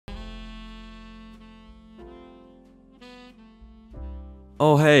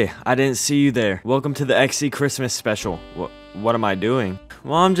Oh hey, I didn't see you there. Welcome to the Echzy Christmas special. What am I doing?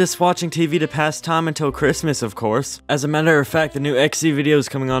 Well, I'm just watching TV to pass time until Christmas, of course. As a matter of fact, the new Echzy video is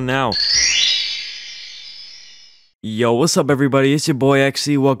coming on now. Yo, what's up everybody, it's your boy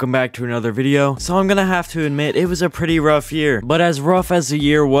Echzy, welcome back to another video. So I'm gonna have to admit, it was a pretty rough year. But as rough as the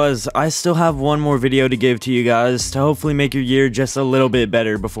year was, I still have one more video to give to you guys to hopefully make your year just a little bit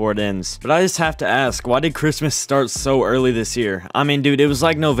better before it ends. But I just have to ask, why did Christmas start so early this year? I mean dude, it was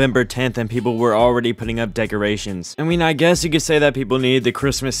like November 10th and people were already putting up decorations. I mean, I guess you could say that people needed the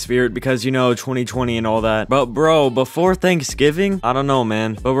Christmas spirit because, you know, 2020 and all that. But bro, before Thanksgiving? I don't know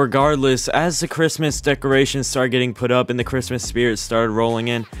man. But regardless, as the Christmas decorations started getting put up and the Christmas spirit started rolling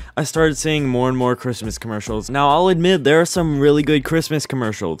in, I started seeing more and more Christmas commercials. Now I'll admit there are some really good Christmas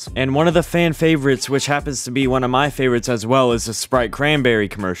commercials, and one of the fan favorites, which happens to be one of my favorites as well, is the Sprite Cranberry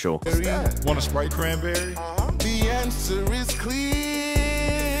commercial. Want a Sprite Cranberry? The answer is clear.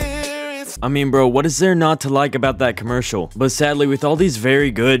 I mean bro, what is there not to like about that commercial? But sadly, with all these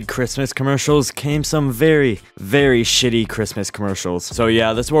very good Christmas commercials came some very shitty Christmas commercials. So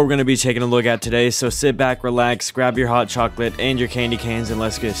yeah, that's what we're gonna be taking a look at today. So sit back, relax, grab your hot chocolate and your candy canes, and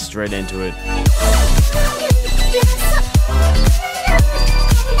let's get straight into it.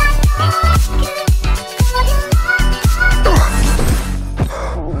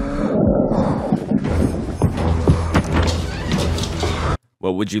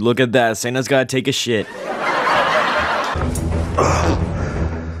 Well, would you look at that? Santa's gotta take a shit.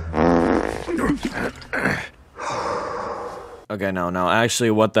 Okay, no, actually,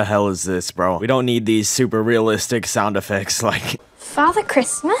 what the hell is this, bro? We don't need these super realistic sound effects, like... Father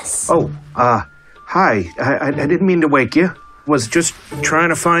Christmas? Oh, hi. I didn't mean to wake you. Was just trying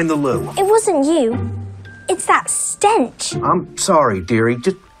to find the loo. It wasn't you. It's that stench. I'm sorry, dearie.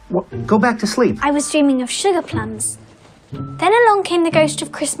 Just go back to sleep. I was dreaming of sugar plums. Then along came the ghost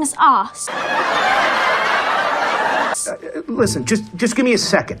of Christmas arse. Listen, just give me a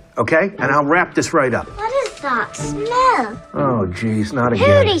second, okay? And I'll wrap this right up. What is that smell? Oh, jeez, not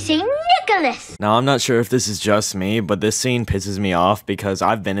again. Who'd he see? Nicholas! Now, I'm not sure if this is just me, but this scene pisses me off because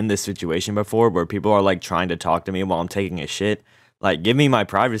I've been in this situation before where people are, like, trying to talk to me while I'm taking a shit. Like, give me my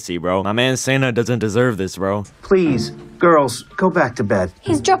privacy, bro. My man Santa doesn't deserve this, bro. Please, girls, go back to bed.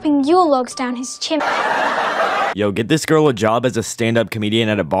 He's dropping Yule logs down his chimney. Yo, get this girl a job as a stand-up comedian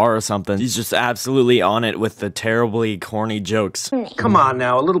at a bar or something. She's just absolutely on it with the terribly corny jokes. Come on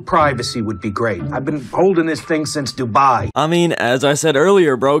now, a little privacy would be great. I've been holding this thing since Dubai. I mean, as I said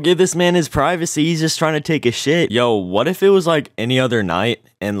earlier, bro, give this man his privacy. He's just trying to take a shit. Yo, what if it was like any other night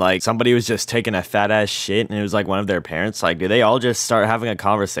and like somebody was just taking a fat ass shit and it was like one of their parents? Like, do they all just start having a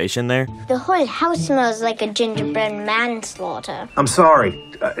conversation there? The whole house smells like a gingerbread manslaughter. I'm sorry.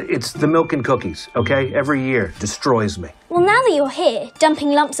 It's the milk and cookies, okay? Every year destroys me. Well, now that you're here, dumping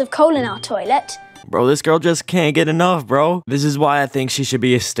lumps of coal in our toilet... Bro, this girl just can't get enough, bro. This is why I think she should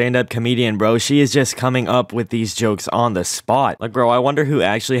be a stand-up comedian, bro. She is just coming up with these jokes on the spot. Like, bro, I wonder who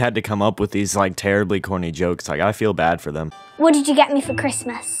actually had to come up with these, like, terribly corny jokes. Like, I feel bad for them. What did you get me for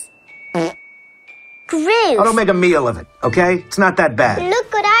Christmas? Gross! I don't make a meal of it, okay? It's not that bad.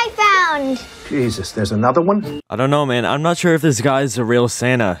 Look what I found! Jesus, there's another one? I don't know, man. I'm not sure if this guy's a real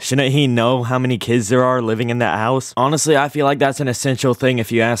Santa. Shouldn't he know how many kids there are living in that house? Honestly, I feel like that's an essential thing if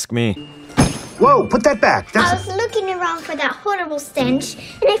you ask me. Whoa, put that back. I was looking around for that horrible stench,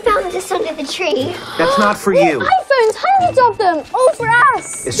 and I found this under the tree. That's not for you. iPhones, hundreds of them, all for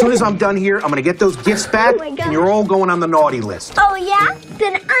us. As soon as I'm done here, I'm gonna get those gifts back, my God. and you're all going on the naughty list. Oh yeah?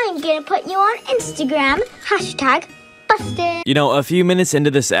 Then I'm gonna put you on Instagram. Hashtag busted. You know, a few minutes into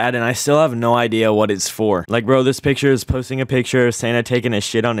this ad and I still have no idea what it's for. Like, bro, this picture is posting a picture of Santa taking a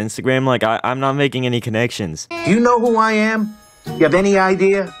shit on Instagram. Like, I'm not making any connections. Do you know who I am? You have any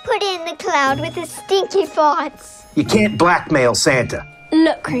idea? Put it in the cloud with the stinky farts. You can't blackmail Santa.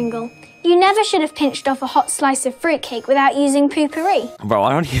 Look, Kringle, you never should have pinched off a hot slice of fruitcake without using poopery. Bro,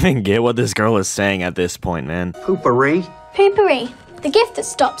 I don't even get what this girl is saying at this point, man. Poopery? Poopery, the gift that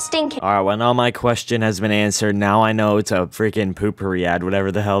stops stinking. Alright, well, now my question has been answered. Now I know it's a freaking poopery ad,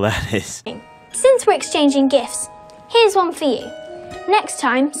 whatever the hell that is. Since we're exchanging gifts, here's one for you. Next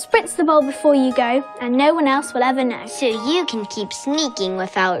time, spritz the bowl before you go, and no one else will ever know. So you can keep sneaking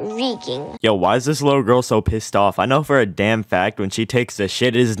without reeking. Yo, why is this little girl so pissed off? I know for a damn fact when she takes a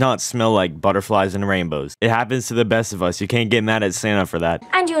shit, it does not smell like butterflies and rainbows. It happens to the best of us. You can't get mad at Santa for that.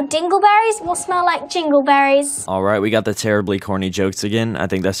 And your dingleberries will smell like jingleberries. Alright, we got the terribly corny jokes again. I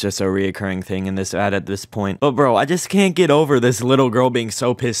think that's just a reoccurring thing in this ad at this point. But bro, I just can't get over this little girl being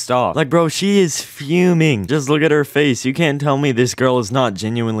so pissed off. Like, bro, she is fuming. Just look at her face. You can't tell me this girl is not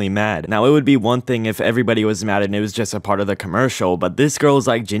genuinely mad. Now, it would be one thing if everybody was mad and it was just a part of the commercial, but this girl is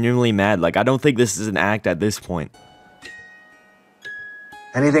like genuinely mad. Like, I don't think this is an act at this point.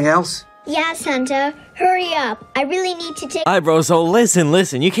 Anything else? Yeah, Santa, hurry up. I really need to take. Alright, bro, so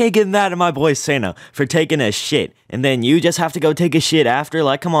listen. You can't get mad at my boy Santa for taking a shit, and then you just have to go take a shit after?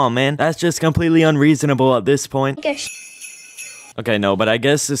 Like, come on, man. That's just completely unreasonable at this point. Okay, no, but I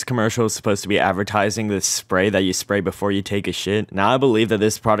guess this commercial is supposed to be advertising this spray that you spray before you take a shit. Now, I believe that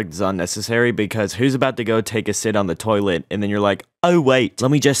this product is unnecessary because who's about to go take a shit on the toilet and then you're like, oh wait,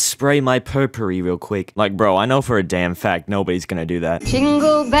 let me just spray my potpourri real quick. Like, bro, I know for a damn fact nobody's gonna do that.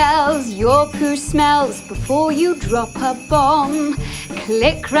 Jingle bells, your poo smells before you drop a bomb.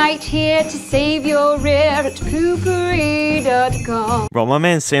 Click right here to save your rear at poopery.com. Bro, my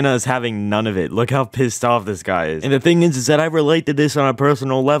man Santa is having none of it. Look how pissed off this guy is. And the thing is that I relate to this on a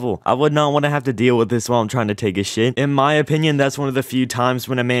personal level. I would not want to have to deal with this while I'm trying to take a shit. In my opinion, that's one of the few times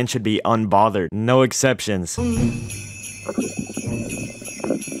when a man should be unbothered. No exceptions.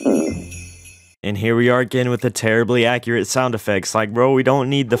 And here we are again with the terribly accurate sound effects. Like, bro, we don't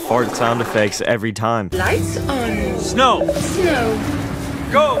need the fart sound effects every time. Lights on. Snow. Snow.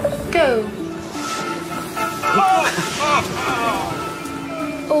 Go! Go.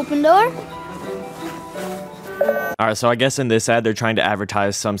 Open door. Alright, so I guess in this ad, they're trying to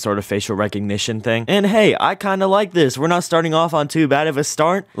advertise some sort of facial recognition thing. And hey, I kinda like this. We're not starting off on too bad of a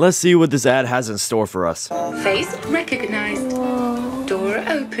start. Let's see what this ad has in store for us. Face recognized. Door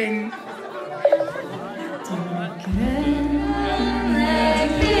open.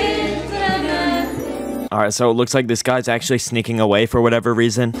 Alright, so it looks like this guy's actually sneaking away for whatever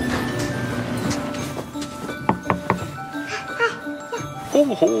reason.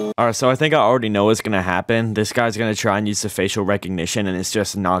 Alright, so I think I already know what's gonna happen. This guy's gonna try and use the facial recognition and it's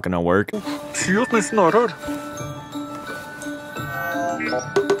just not gonna work. Face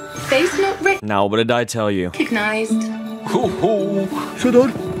not Now, what did I tell you? recognized.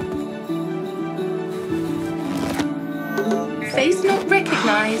 Face not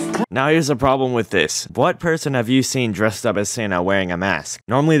recognized. Now here's the problem with this. What person have you seen dressed up as Santa wearing a mask?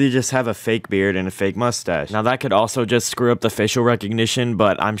 Normally they just have a fake beard and a fake mustache. Now that could also just screw up the facial recognition,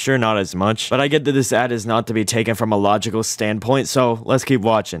 but I'm sure not as much. But I get that this ad is not to be taken from a logical standpoint, so let's keep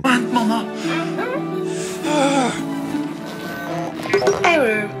watching.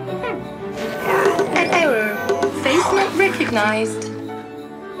 Error. An error. Face not recognized.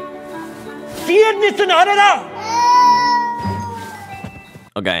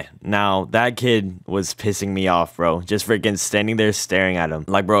 Okay, now that kid was pissing me off, bro. Just freaking standing there staring at him.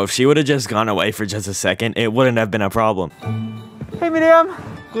 Like, bro, if she would have just gone away for just a second, it wouldn't have been a problem. Hey Miriam,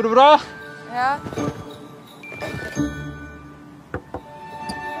 går det bra? Ja.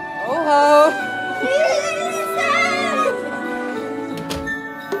 Oh,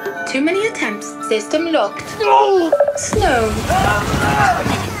 Too many attempts. System locked. Snow.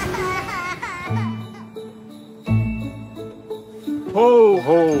 Ho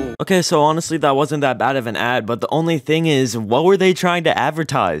ho. Okay, so honestly, that wasn't that bad of an ad, but the only thing is, what were they trying to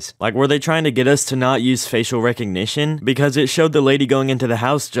advertise? Like, were they trying to get us to not use facial recognition? Because it showed the lady going into the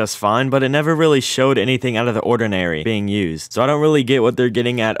house just fine, but it never really showed anything out of the ordinary being used. So I don't really get what they're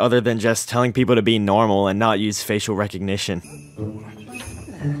getting at other than just telling people to be normal and not use facial recognition.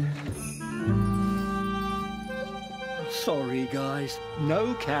 Sorry guys,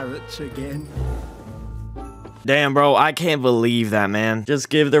 no carrots again. Damn, bro, I can't believe that, man. Just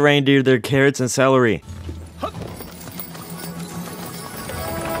give the reindeer their carrots and celery.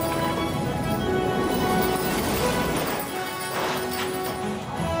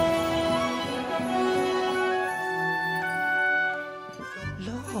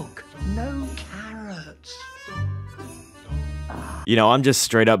 Look, no carrots. You know, I'm just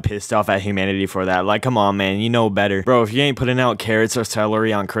straight up pissed off at humanity for that. Like, come on, man, you know better. Bro, if you ain't putting out carrots or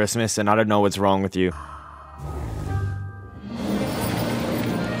celery on Christmas, then I don't know what's wrong with you.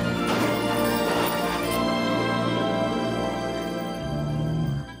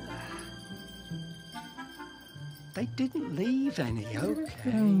 They didn't leave any,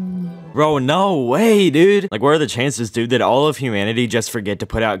 okay. Bro, no way, dude. Like, what are the chances, dude, that all of humanity just forget to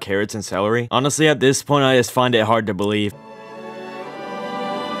put out carrots and celery? Honestly, at this point, I just find it hard to believe.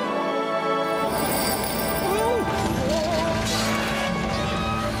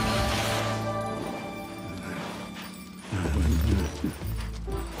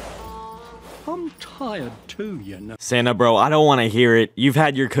 I'm tired too, you know. Santa, bro, I don't want to hear it. You've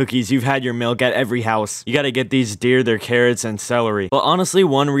had your cookies, you've had your milk at every house. You gotta get these deer their carrots and celery. But honestly,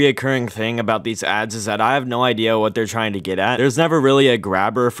 one reoccurring thing about these ads is that I have no idea what they're trying to get at. There's never really a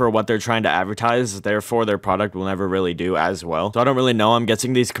grabber for what they're trying to advertise, therefore their product will never really do as well. So I don't really know. I'm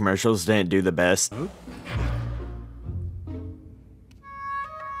guessing these commercials didn't do the best.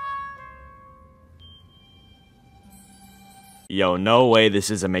 Yo, no way this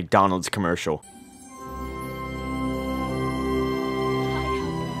is a McDonald's commercial.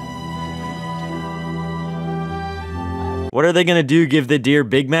 What are they gonna do? Give the deer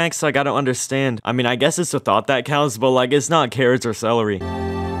Big Macs? Like, I don't understand. I mean, I guess it's the thought that counts, but like, it's not carrots or celery.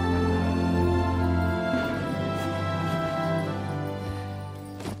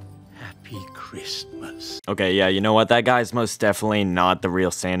 Happy Christmas. Okay, yeah, you know what? That guy's most definitely not the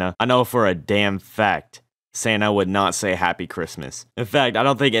real Santa. I know for a damn fact Santa would not say Happy Christmas. In fact, I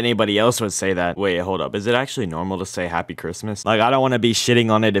don't think anybody else would say that. Wait, hold up. Is it actually normal to say Happy Christmas? Like, I don't want to be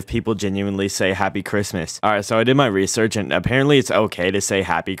shitting on it if people genuinely say Happy Christmas. Alright, so I did my research, and apparently it's okay to say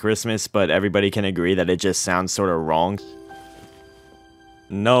Happy Christmas, but everybody can agree that it just sounds sort of wrong.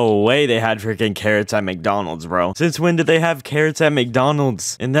 No way they had freaking carrots at McDonald's, bro. Since when did they have carrots at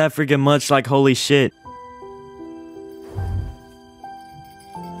McDonald's? And that freaking much, like, holy shit.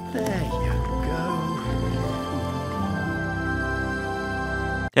 There you go.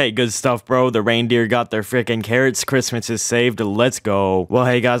 Hey, good stuff, bro. The reindeer got their freaking carrots. Christmas is saved. Let's go. Well,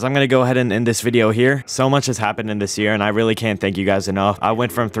 hey, guys, I'm gonna go ahead and end this video here. So much has happened in this year, and I really can't thank you guys enough. I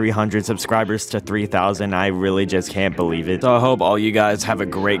went from 300 subscribers to 3,000. I really just can't believe it. So I hope all you guys have a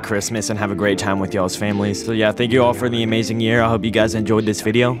great Christmas and have a great time with y'all's families. So yeah, thank you all for the amazing year. I hope you guys enjoyed this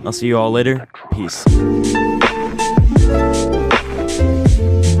video. I'll see you all later. Peace.